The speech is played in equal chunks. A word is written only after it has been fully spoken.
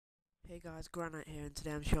Hey guys, Granite here, and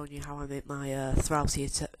today I'm showing you how I make my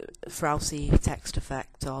Thrausi text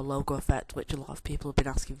effect or logo effect, which a lot of people have been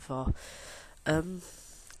asking for.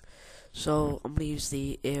 So I'm going to use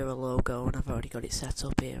the era logo, and I've already got it set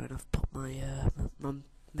up here, and I've put my my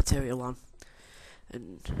material on,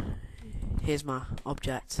 and here's my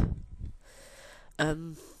object.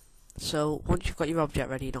 So once you've got your object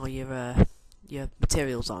ready and all your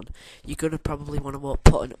materials on, you're going to probably want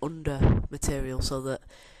to put an under material so that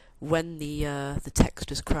when the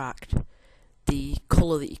text is cracked, the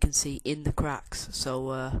colour that you can see in the cracks.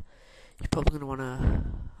 So you're probably going to want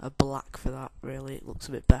a black for that. Really, it looks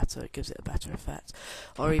a bit better. It gives it a better effect,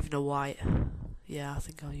 or even a white. Yeah, I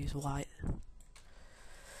think I'll use white.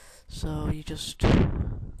 So you just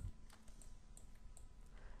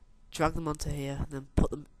drag them onto here, and then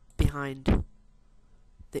put them behind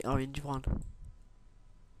the orange one,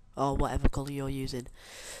 or whatever colour you're using.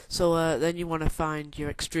 So then you want to find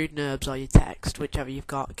your extrude NURBS or your text, whichever you've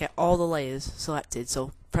got. Get all the layers selected,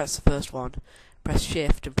 so press the first one, press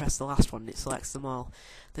shift and press the last one, and it selects them all.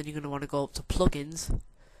 Then you're going to want to go up to plugins,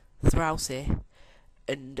 Thrausi,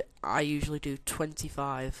 and I usually do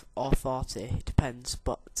 25 or 40, it depends,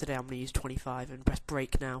 but today I'm going to use 25, and press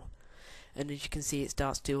break now. And as you can see, it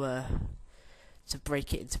starts to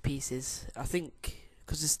break it into pieces. I think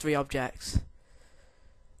because there's 3 objects,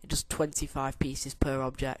 it does 25 pieces per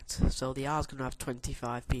object, so the R is going to have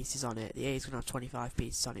 25 pieces on it, the A is going to have 25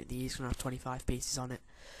 pieces on it, the E is going to have 25 pieces on it.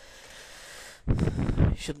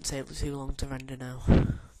 It shouldn't take too long to render now.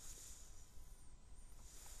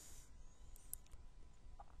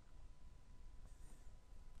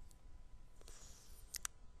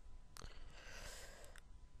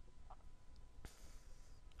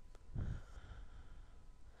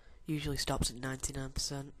 Usually stops at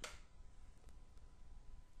 99%.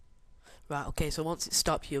 Right, okay, so once it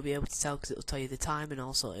stops, you'll be able to tell because it'll tell you the time, and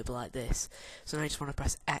also it'll be like this. So now you just want to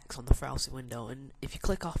press X on the Thrausi window, and if you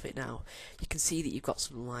click off it now, you can see that you've got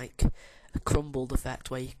something like a crumbled effect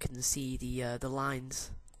where you can see the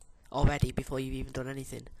lines already before you've even done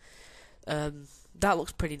anything. That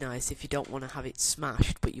looks pretty nice if you don't want to have it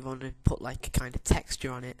smashed, but you want to put like a kind of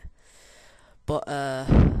texture on it. But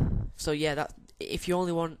so yeah, that if you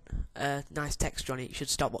only want a nice texture on it, you should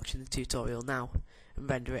stop watching the tutorial now and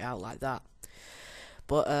render it out like that.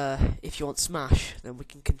 But if you want smash, then we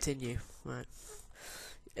can continue. Right.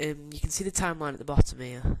 You can see the timeline at the bottom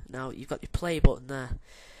here. Now you've got your play button there.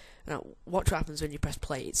 Now watch what happens when you press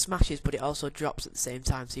play. It smashes, but it also drops at the same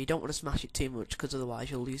time. So you don't want to smash it too much, because otherwise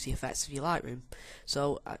you'll lose the effects of your Lightroom.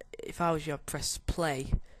 So if I was you, I'd press play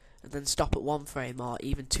and then stop at 1 frame, or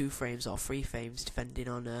even 2 frames or 3 frames, depending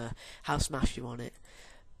on how smashed you want it.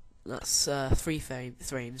 That's 3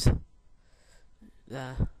 frames.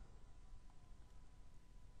 There.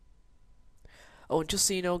 Oh, and just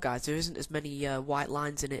so you know, guys, there isn't as many white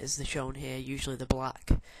lines in it as they're shown here. Usually they're black,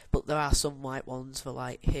 but there are some white ones. For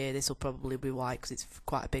like here, this will probably be white because it's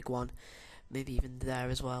quite a big one. Maybe even there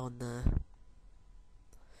as well, and there.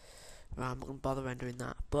 Right, I'm not gonna bother rendering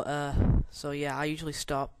that. But so yeah, I usually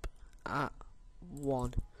stop at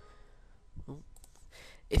 1.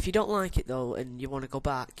 If you don't like it though, and you want to go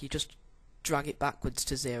back, you just drag it backwards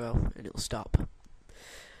to 0, and it'll stop.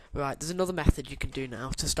 Right, there's another method you can do now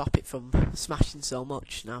to stop it from smashing so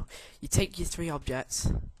much. Now, you take your 3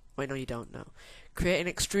 objects. Wait, no, you don't know. Create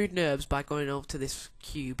an extrude NURBS by going over to this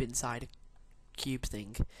cube inside a cube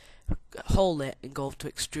thing. Hold it and go over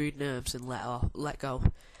to extrude NURBS and let go.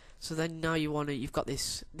 So then now you've got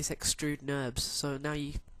this extrude NURBS. So now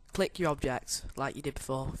you click your objects like you did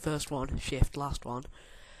before. First one, shift, last one.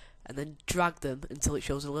 And then drag them until it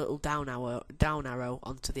shows a little down arrow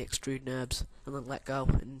onto the extrude NURBS, and then let go.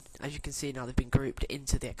 And as you can see now, they've been grouped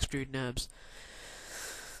into the extrude NURBS.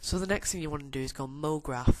 So the next thing you want to do is go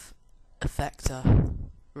MoGraph, EFFECTOR,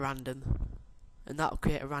 Random, and that will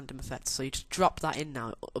create a random effect. So you just drop that in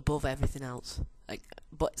now above everything else,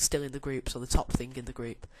 but still in the group, so the top thing in the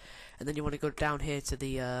group. And then you want to go down here to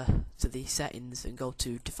the settings and go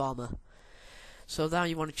to Deformer. So now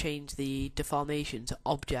you want to change the deformation to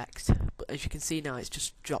object, but as you can see now, it's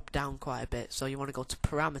just dropped down quite a bit. So you want to go to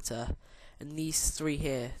parameter, and these 3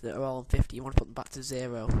 here that are all on 50, you want to put them back to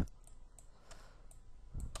 0,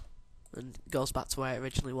 and it goes back to where it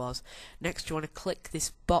originally was. Next, you want to click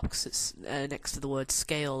this box that's next to the word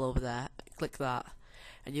scale over there. Click that,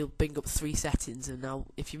 and you'll bring up 3 settings. And now,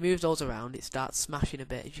 if you move those around, it starts smashing a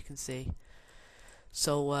bit, as you can see.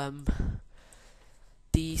 So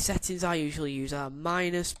the settings I usually use are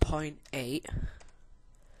 -0.8,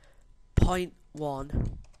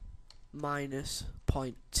 0.1,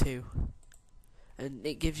 -0.2, and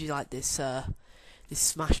it gives you like this this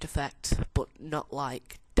smashed effect, but not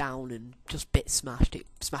like down and just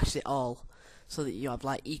smashes it all, so that you have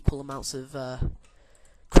like equal amounts of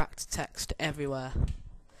cracked text everywhere.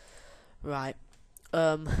 Right.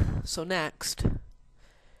 So next,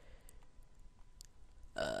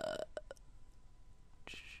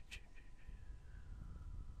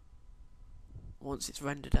 once it's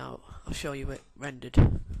rendered out, I'll show you it rendered.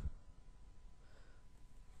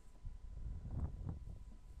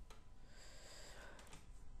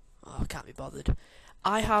 Oh, I can't be bothered.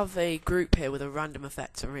 I have a group here with a random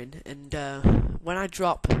effector in, and when I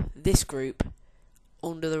drop this group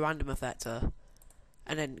under the random effector,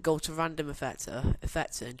 and then go to random effector,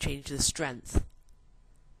 and change the strength.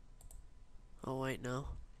 Oh wait, no.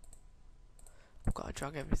 I've got to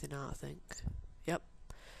drag everything out, I think. Yep.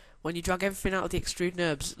 When you drag everything out of the extrude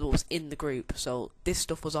NURBS that was in the group, so this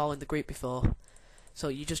stuff was all in the group before, so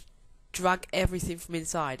you just drag everything from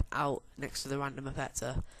inside out next to the random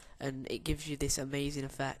effector, and it gives you this amazing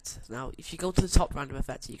effect. Now, if you go to the top random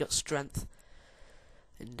effector, you got strength,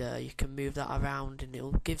 and you can move that around, and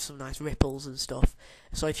it'll give some nice ripples and stuff.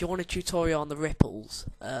 So if you want a tutorial on the ripples,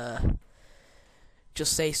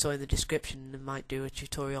 just say so in the description, and might do a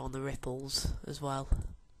tutorial on the ripples as well,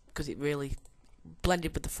 because it really,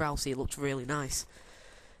 blended with the Thrausi, it looks really nice,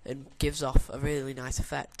 and gives off a really nice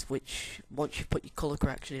effect, which once you put your colour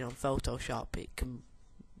correction in on Photoshop, it can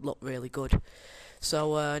look really good.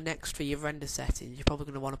 So next, for your render settings, you're probably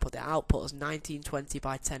going to want to put the output as 1920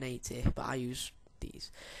 by 1080, but I use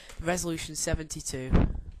these. Resolution 72,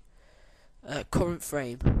 current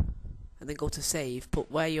frame, and then go to save.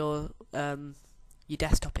 Put where your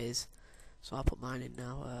desktop is. So I'll put mine in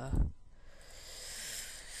now.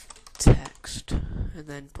 Text, and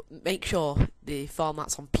then make sure the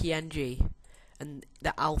format's on PNG, and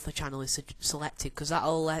the alpha channel is selected, because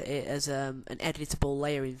that'll let it as an editable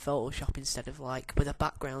layer in Photoshop instead of like with a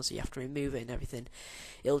background, so you have to remove it and everything.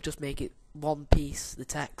 It'll just make it one piece, the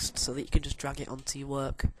text, so that you can just drag it onto your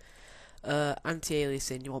work.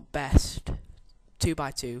 Anti-aliasing, you want best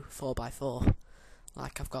 2x2, 4x4,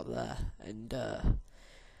 like I've got there, and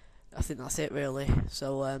I think that's it really.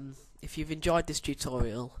 So if you've enjoyed this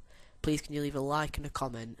tutorial, please can you leave a like and a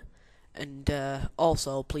comment, and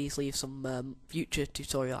also please leave some future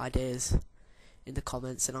tutorial ideas in the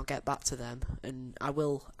comments, and I'll get back to them, and I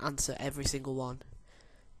will answer every single one,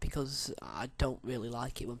 because I don't really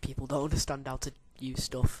like it when people don't understand how to use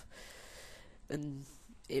stuff, and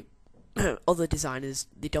other designers,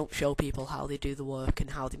 they don't show people how they do the work and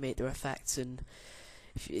how they make their effects, and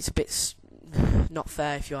it's a bit not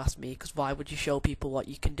fair if you ask me, because why would you show people what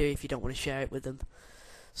you can do if you don't want to share it with them?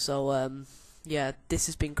 So yeah, this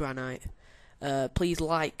has been Granite. Please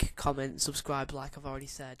like, comment, subscribe like I've already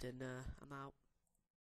said, and I'm out.